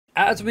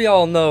As we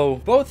all know,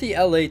 both the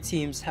LA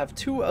teams have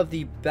two of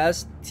the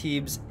best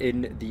teams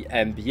in the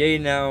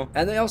NBA now,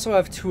 and they also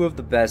have two of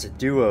the best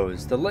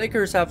duos. The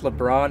Lakers have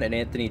LeBron and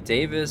Anthony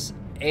Davis,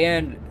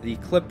 and the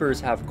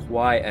Clippers have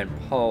Kawhi and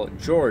Paul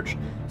George.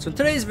 So in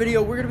today's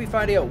video, we're going to be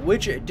finding out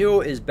which duo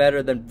is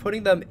better than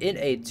putting them in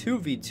a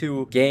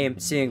 2v2 game,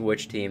 seeing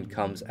which team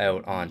comes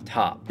out on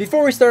top.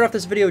 Before we start off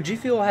this video, G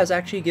Fuel has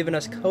actually given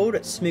us code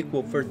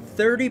Smequle for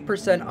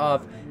 30%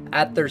 off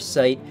at their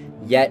site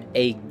yet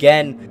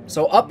again.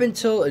 So up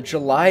until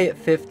July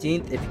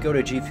 15th, if you go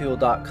to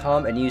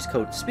gfuel.com and use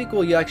code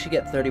Smequle, you actually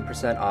get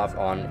 30% off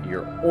on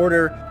your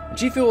order.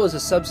 G Fuel is a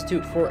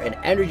substitute for an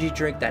energy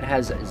drink that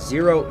has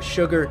zero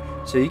sugar,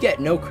 so you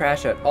get no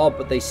crash at all,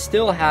 but they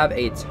still have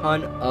a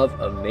ton of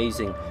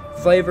amazing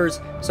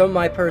flavors. Some of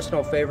my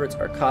personal favorites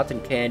are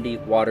cotton candy,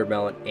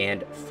 watermelon,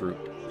 and fruit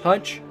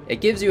punch.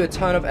 It gives you a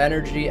ton of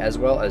energy as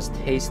well as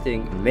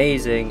tasting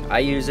amazing. I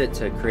use it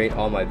to create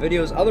all my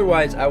videos,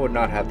 otherwise I would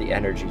not have the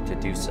energy to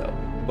do so.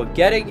 But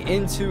getting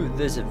into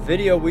this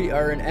video, we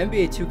are in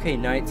NBA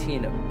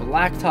 2K19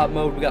 blacktop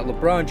mode. We got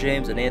LeBron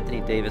James and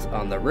Anthony Davis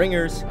on the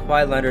ringers,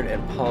 Kawhi Leonard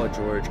and Paul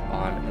George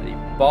on the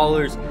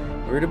ballers.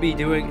 We're going to be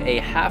doing a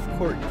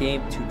half-court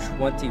game to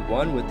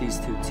 21 with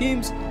these two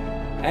teams,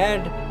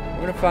 and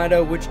we're going to find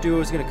out which duo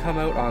is going to come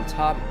out on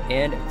top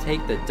and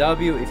take the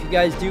W. If you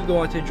guys do go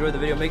on to enjoy the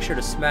video, make sure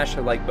to smash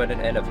the like button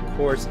and, of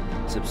course,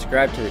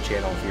 subscribe to the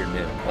channel if you're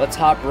new. Let's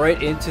hop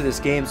right into this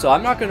game. So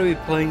I'm not going to be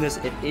playing this.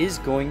 It is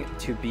going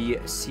to be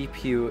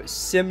CPU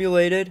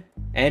simulated,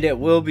 and it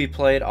will be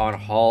played on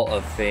Hall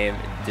of Fame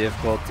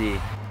difficulty.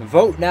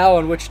 Vote now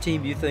on which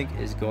team you think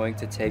is going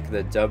to take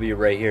the W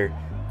right here.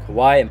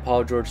 Kawhi and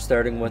Paul George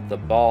starting with the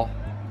ball.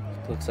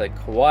 Looks like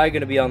Kawhi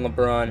going to be on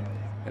LeBron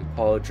and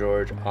Paul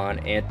George on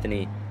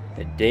Anthony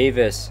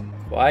Davis.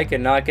 Kawhi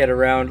cannot get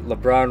around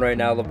LeBron right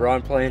now.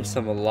 LeBron playing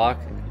some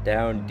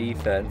lockdown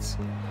defense.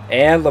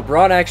 And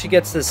LeBron actually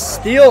gets the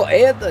steal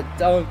and the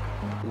dunk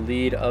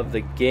lead of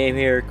the game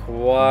here.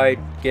 Kawhi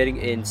getting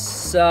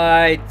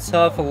inside.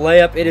 Tough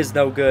layup. It is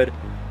no good.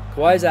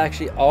 Kawhi's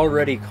actually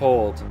already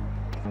cold.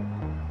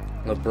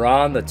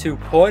 LeBron, the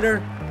two-pointer.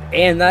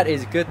 And that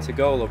is good to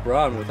go.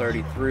 LeBron with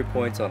already 3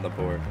 points on the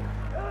board.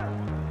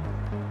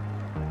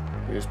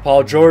 Here's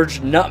Paul George,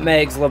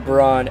 nutmegs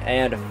LeBron,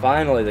 and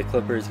finally the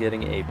Clippers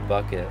getting a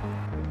bucket.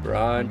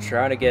 LeBron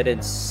trying to get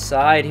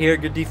inside here.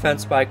 Good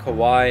defense by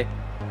Kawhi.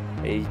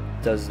 He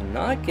does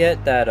not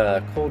get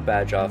that cold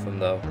badge off him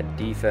though. The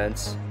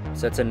defense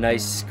sets a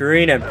nice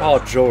screen, and Paul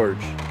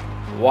George,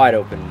 wide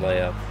open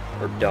layup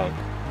or dunk.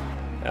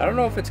 And I don't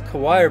know if it's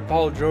Kawhi or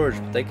Paul George,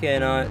 but they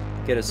cannot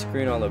get a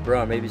screen on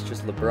LeBron. Maybe it's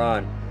just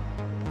LeBron.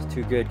 He's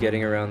too good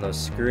getting around those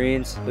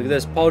screens. Look at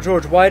this, Paul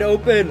George wide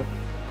open.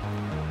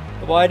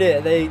 Why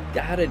did they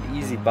had an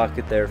easy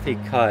bucket there? If he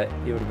cut,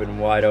 he would have been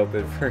wide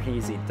open for an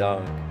easy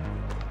dunk.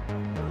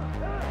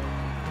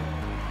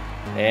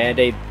 And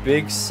a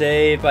big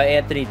save by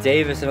Anthony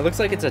Davis, and it looks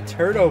like it's a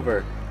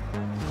turnover.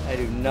 I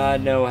do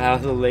not know how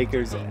the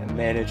Lakers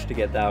managed to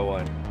get that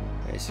one.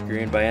 Nice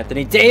screen by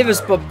Anthony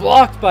Davis, but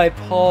blocked by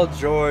Paul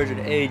George and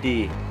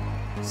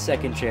AD.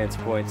 Second chance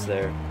points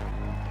there.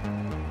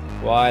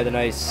 Why the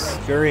nice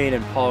screen,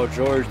 and Paul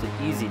George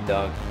the easy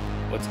dunk.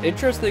 What's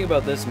interesting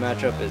about this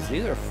matchup is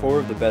these are four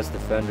of the best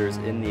defenders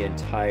in the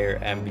entire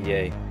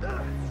NBA.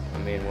 I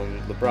mean,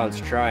 when LeBron's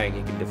trying,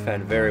 he can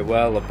defend very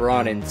well.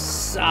 LeBron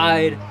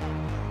inside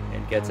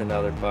and gets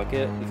another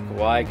bucket. If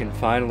Kawhi can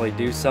finally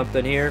do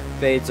something here,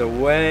 fades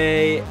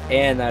away,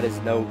 and that is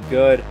no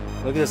good.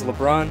 Look at this,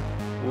 LeBron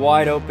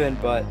wide open,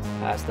 but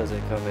pass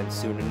doesn't come in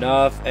soon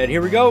enough. And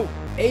here we go,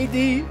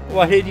 AD.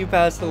 Why did you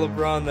pass to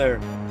LeBron there?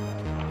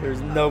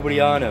 There's nobody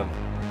on him.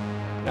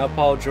 Now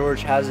Paul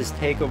George has his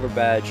takeover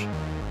badge.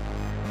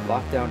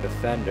 Lockdown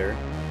defender.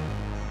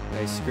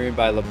 Nice screen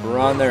by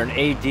LeBron there, and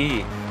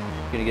AD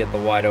gonna get the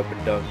wide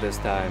open dunk this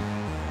time.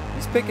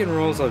 These pick and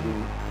rolls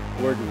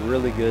work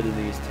really good in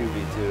these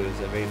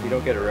 2v2s. I mean, if you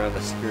don't get around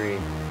the screen,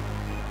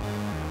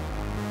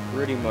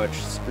 pretty much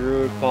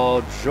screwed.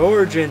 Paul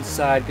George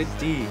inside, good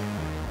D.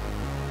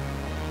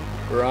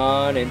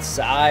 LeBron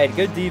inside,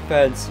 good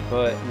defense,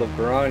 but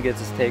LeBron gets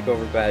his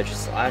takeover badge,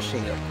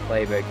 slashing a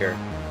playmaker.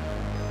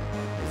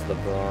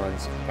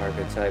 LeBron's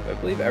archetype. I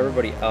believe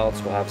everybody else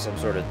will have some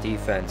sort of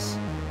defense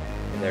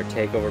in their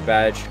takeover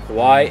badge.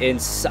 Kawhi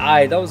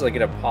inside. That was like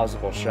an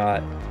impossible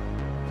shot.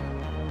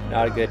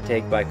 Not a good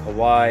take by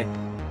Kawhi.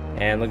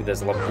 And look at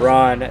this,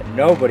 LeBron,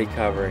 nobody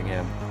covering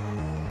him.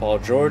 Paul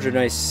George, a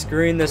nice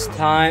screen this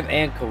time,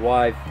 and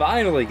Kawhi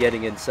finally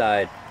getting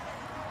inside.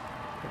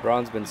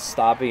 LeBron's been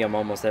stopping him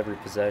almost every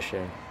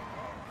possession.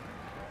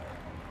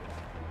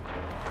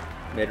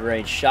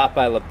 Mid-range shot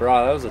by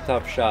LeBron. That was a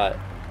tough shot.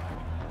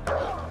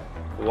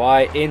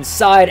 Kawhi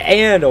inside,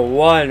 and a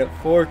one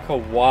for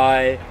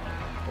Kawhi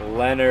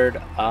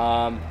Leonard.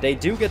 They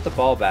do get the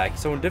ball back.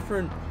 So in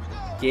different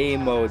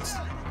game modes,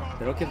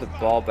 they don't get the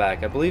ball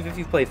back. I believe if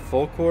you play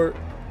full court,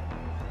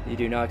 you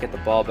do not get the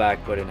ball back,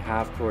 but in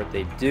half court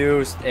they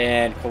do.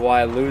 And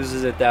Kawhi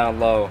loses it down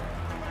low.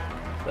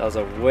 That was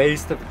a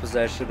waste of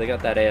possession. They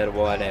got that and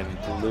one and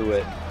blew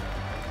it.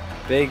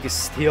 Big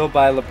steal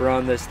by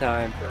LeBron this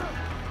time.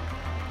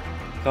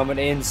 Coming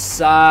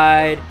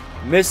inside.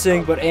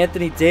 Missing, but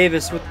Anthony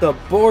Davis with the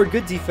board.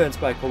 Good defense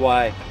by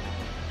Kawhi.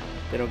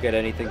 They don't get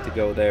anything to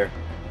go there.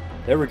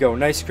 There we go.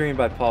 Nice screen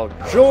by Paul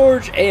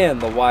George. And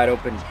the wide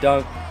open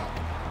dunk.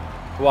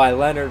 Kawhi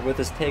Leonard with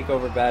his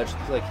takeover badge.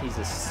 Looks like he's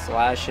a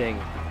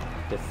slashing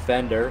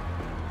defender.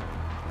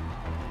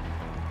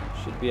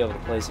 Should be able to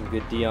play some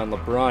good D on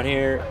LeBron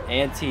here.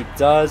 And he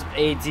does.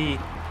 AD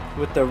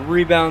with the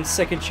rebound.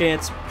 Second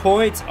chance.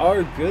 Points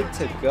are good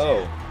to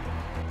go.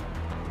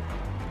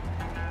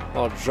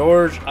 Paul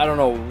George, I don't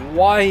know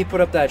why he put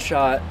up that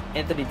shot.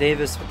 Anthony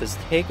Davis with his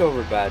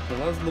takeover badge.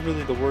 That was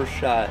literally the worst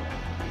shot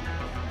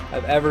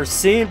I've ever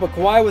seen. But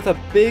Kawhi with a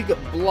big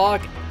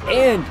block,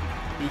 and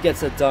he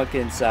gets a dunk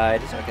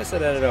inside. So I guess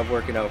it ended up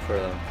working out for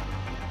them.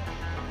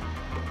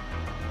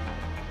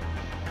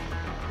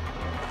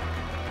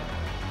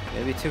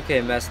 Maybe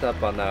 2K messed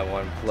up on that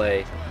one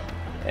play,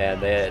 and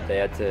they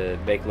had to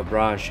make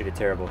LeBron shoot a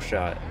terrible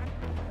shot.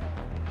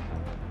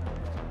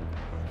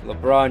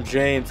 LeBron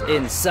James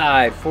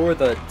inside for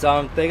the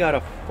dunk. They got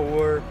a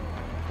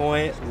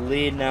 4-point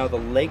lead now. The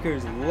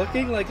Lakers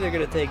looking like they're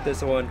going to take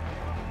this one.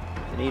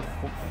 They need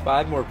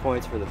 5 more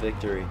points for the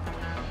victory.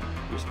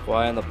 Here's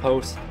Kawhi on the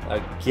post.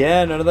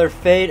 Again, another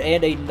fade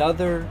and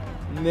another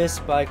miss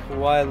by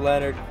Kawhi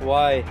Leonard.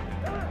 Kawhi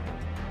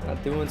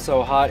not doing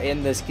so hot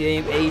in this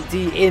game. AD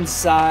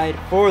inside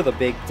for the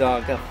big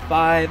dunk. A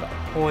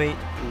 5-point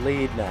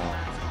lead now.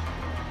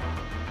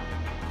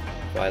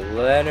 Kawhi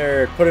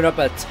Leonard putting up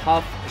a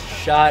tough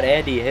shot,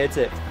 and he hits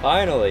it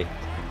finally.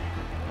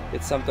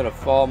 Gets something to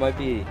fall. Might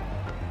be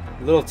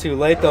a little too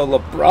late though.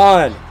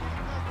 LeBron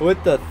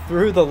with the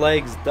through the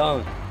legs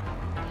dunk.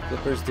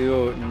 Clippers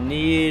do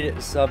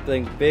need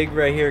something big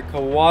right here.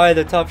 Kawhi,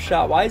 the tough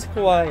shot. Why is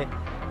Kawhi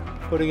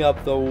putting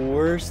up the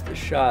worst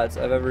shots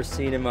I've ever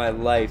seen in my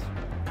life?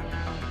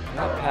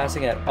 Not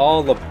passing at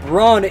all.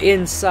 LeBron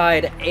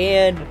inside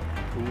and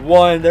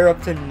one. They're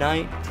up to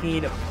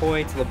 19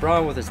 points.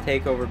 LeBron with his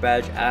takeover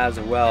badge as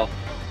well.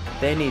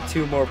 They need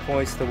 2 more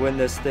points to win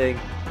this thing.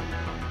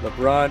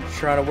 LeBron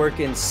trying to work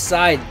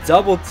inside.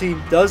 Double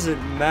team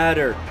doesn't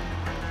matter.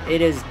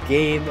 It is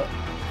game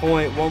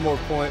point. 1 more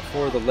point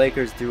for the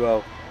Lakers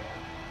duo.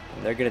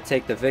 And they're going to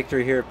take the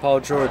victory here.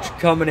 Paul George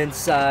coming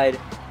inside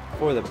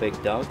for the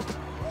big dunk.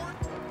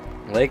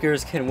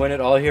 Lakers can win it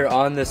all here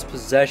on this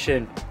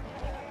possession.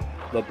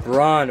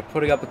 LeBron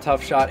putting up a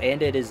tough shot,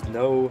 and it is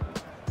no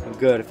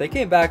good. If they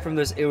came back from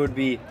this, it would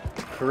be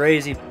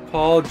crazy.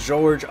 Paul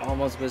George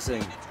almost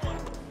missing.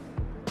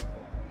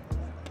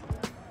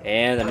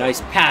 And a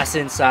nice pass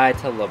inside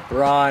to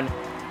LeBron.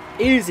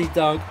 Easy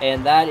dunk,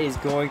 and that is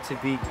going to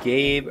be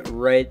game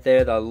right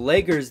there. The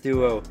Lakers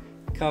duo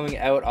coming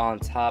out on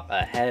top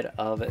ahead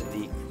of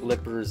the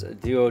Clippers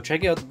duo.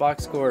 Checking out the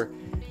box score.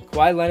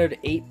 Kawhi Leonard,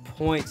 8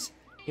 points.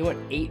 He went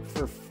 8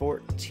 for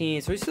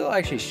 14, so he still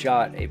actually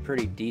shot a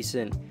pretty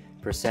decent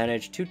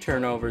percentage. 2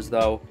 turnovers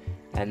though.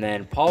 And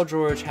then Paul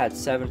George had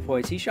 7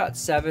 points. He shot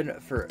 7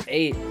 for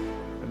 8.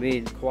 I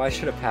mean, Kawhi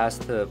should have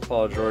passed to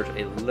Paul George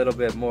a little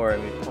bit more. I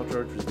mean, Paul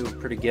George was doing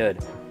pretty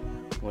good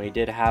when he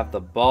did have the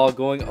ball.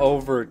 Going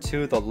over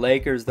to the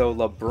Lakers, though,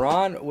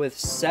 LeBron with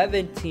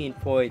 17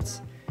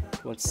 points.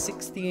 Went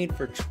 16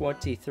 for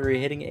 23,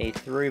 hitting a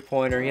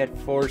 3-pointer. He had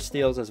 4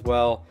 steals as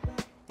well.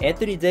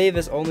 Anthony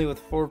Davis only with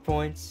 4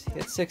 points. He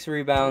had 6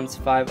 rebounds,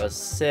 5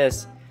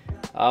 assists.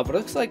 But it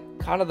looks like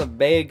kind of the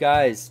big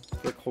guys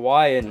for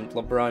Kawhi and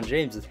LeBron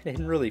James, they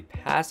didn't really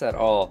pass at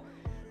all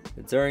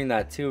during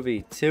that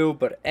 2v2.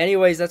 But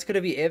anyways, that's going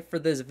to be it for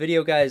this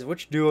video, guys.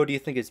 Which duo do you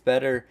think is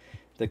better?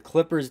 The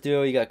Clippers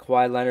duo, you got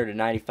Kawhi Leonard at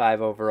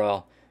 95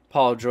 overall,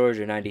 Paul George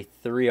at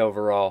 93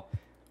 overall,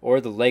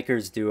 or the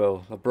Lakers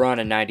duo, LeBron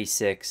at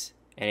 96,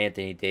 and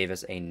Anthony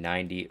Davis a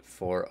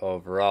 94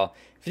 overall.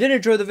 If you did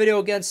enjoy the video,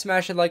 again,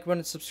 smash the like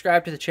button,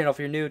 subscribe to the channel if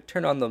you're new,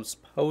 turn on those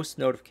post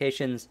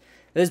notifications.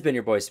 This has been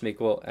your boy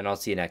Smequle, and I'll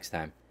see you next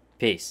time.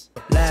 Peace.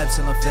 Labs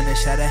till I'm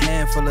finished, had a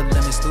handful of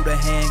lemons through the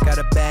hand, got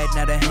a bag,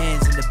 now the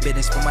hands in the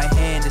business. For my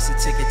hand, it's a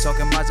ticket,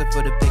 talking Mazda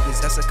for the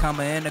biggest. That's a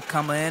comma and a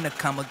comma and a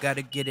comma,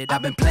 gotta get it.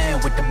 I've been playing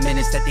with the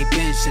minutes that they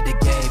been shoulda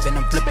gave, and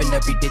I'm flipping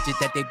every digit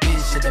that they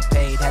been shoulda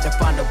paid. Had to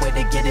find a way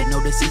to get it, no,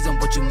 this isn't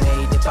what you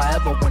made. If I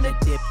ever wanna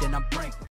dip, then I'm break.